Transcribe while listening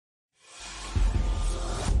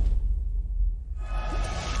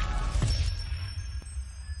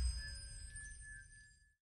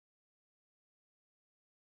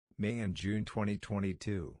May and June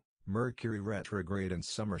 2022, Mercury Retrograde and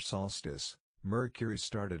Summer Solstice. Mercury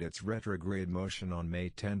started its retrograde motion on May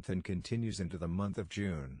 10 and continues into the month of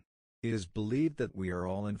June. It is believed that we are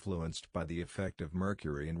all influenced by the effect of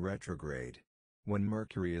Mercury in retrograde. When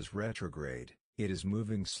Mercury is retrograde, it is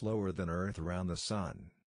moving slower than Earth around the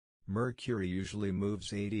Sun. Mercury usually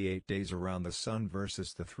moves 88 days around the Sun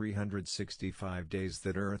versus the 365 days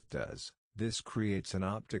that Earth does. This creates an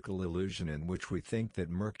optical illusion in which we think that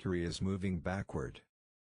Mercury is moving backward.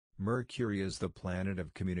 Mercury is the planet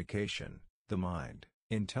of communication, the mind,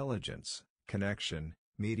 intelligence, connection,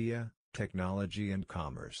 media, technology and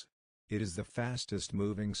commerce. It is the fastest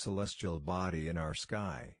moving celestial body in our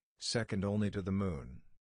sky, second only to the Moon.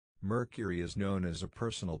 Mercury is known as a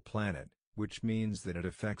personal planet, which means that it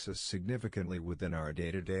affects us significantly within our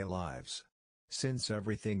day-to-day lives. Since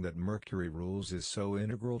everything that Mercury rules is so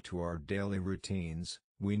integral to our daily routines,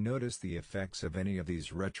 we notice the effects of any of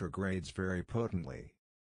these retrogrades very potently.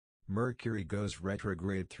 Mercury goes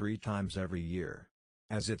retrograde 3 times every year.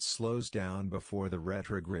 As it slows down before the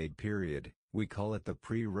retrograde period, we call it the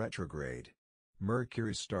pre-retrograde.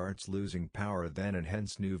 Mercury starts losing power then, and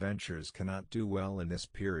hence new ventures cannot do well in this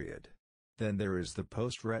period. Then there is the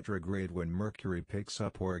post-retrograde, when Mercury picks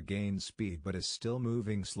up or gains speed but is still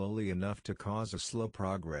moving slowly enough to cause a slow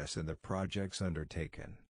progress in the projects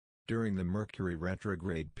undertaken. During the Mercury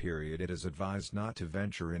retrograde period, it is advised not to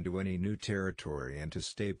venture into any new territory and to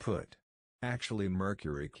stay put. Actually,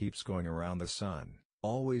 Mercury keeps going around the Sun,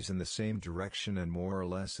 always in the same direction and more or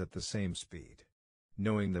less at the same speed.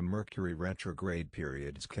 Knowing the Mercury retrograde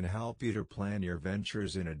periods can help you to plan your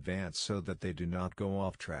ventures in advance so that they do not go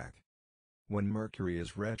off track. When Mercury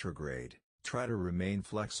is retrograde, try to remain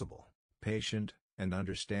flexible, patient, and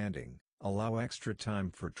understanding, allow extra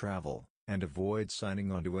time for travel, and avoid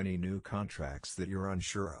signing onto any new contracts that you're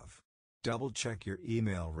unsure of. Double-check your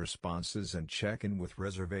email responses and check in with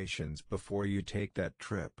reservations before you take that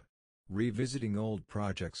trip. Revisiting old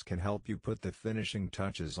projects can help you put the finishing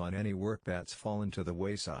touches on any work that's fallen to the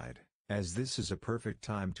wayside, as this is a perfect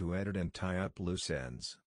time to edit and tie up loose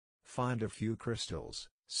ends. Find a few crystals,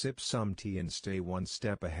 sip some tea and stay one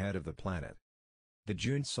step ahead of the planet. The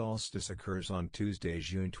June solstice occurs on Tuesday,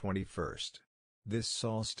 June 21st. This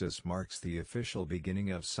solstice marks the official beginning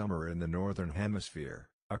of summer in the Northern Hemisphere,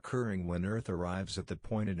 occurring when Earth arrives at the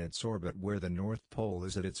point in its orbit where the North Pole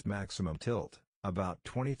is at its maximum tilt, about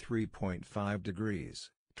 23.5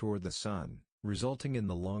 degrees, toward the Sun, resulting in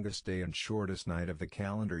the longest day and shortest night of the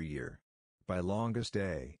calendar year. By longest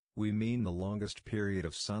day, we mean the longest period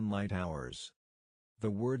of sunlight hours. The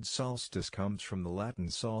word solstice comes from the Latin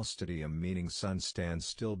solstitium, meaning sun stands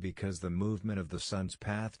still, because the movement of the Sun's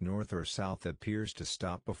path north or south appears to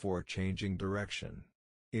stop before changing direction.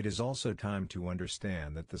 It is also time to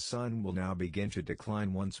understand that the Sun will now begin to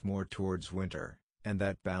decline once more towards winter, and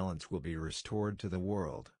that balance will be restored to the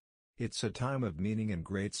world. It's a time of meaning and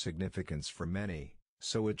great significance for many,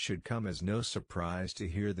 so it should come as no surprise to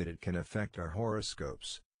hear that it can affect our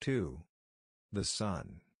horoscopes, too. The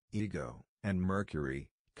Sun, ego, and Mercury,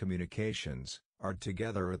 communications, are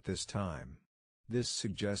together at this time. This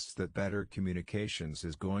suggests that better communications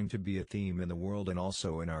is going to be a theme in the world and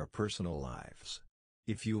also in our personal lives.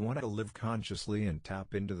 If you want to live consciously and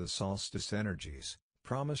tap into the solstice energies,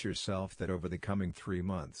 promise yourself that over the coming 3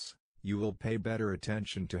 months, you will pay better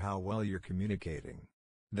attention to how well you're communicating.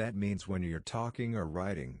 That means when you're talking or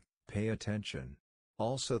writing, pay attention.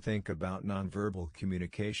 Also think about nonverbal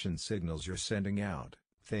communication signals you're sending out.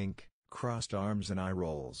 Think, crossed arms and eye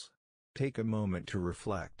rolls. Take a moment to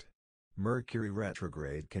reflect. Mercury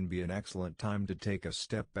retrograde can be an excellent time to take a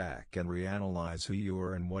step back and reanalyze who you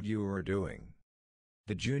are and what you are doing.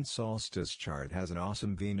 The June solstice chart has an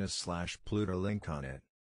awesome Venus/Pluto link on it.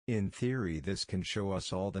 In theory, this can show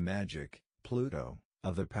us all the magic, Pluto,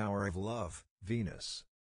 of the power of love, Venus.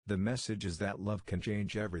 The message is that love can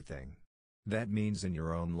change everything. That means in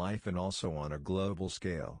your own life and also on a global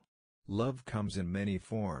scale. Love comes in many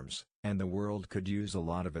forms, and the world could use a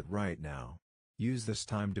lot of it right now. Use this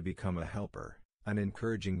time to become a helper, an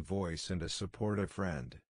encouraging voice and a supportive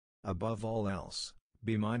friend. Above all else,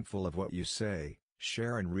 be mindful of what you say,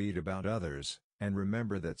 share and read about others, and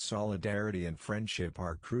remember that solidarity and friendship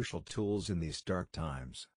are crucial tools in these dark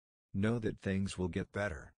times. Know that things will get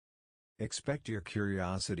better. Expect your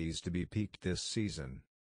curiosities to be piqued this season.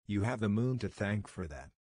 You have the moon to thank for that.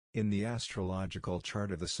 In the astrological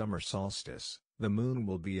chart of the summer solstice, the moon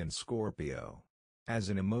will be in Scorpio. As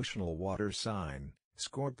an emotional water sign,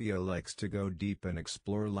 Scorpio likes to go deep and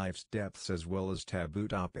explore life's depths as well as taboo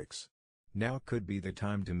topics. Now could be the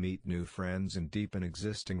time to meet new friends and deepen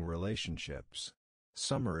existing relationships.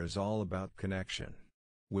 Summer is all about connection.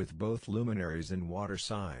 With both luminaries in water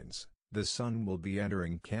signs, the Sun will be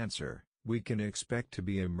entering Cancer. We can expect to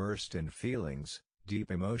be immersed in feelings, deep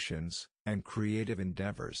emotions, and creative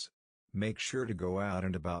endeavors. Make sure to go out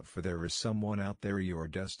and about, for there is someone out there you're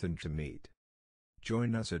destined to meet.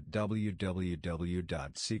 Join us at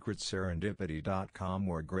www.secretserendipity.com,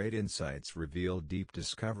 where great insights reveal deep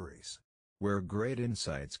discoveries. Where great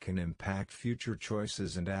insights can impact future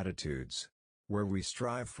choices and attitudes. Where we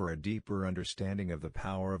strive for a deeper understanding of the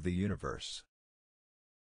power of the universe.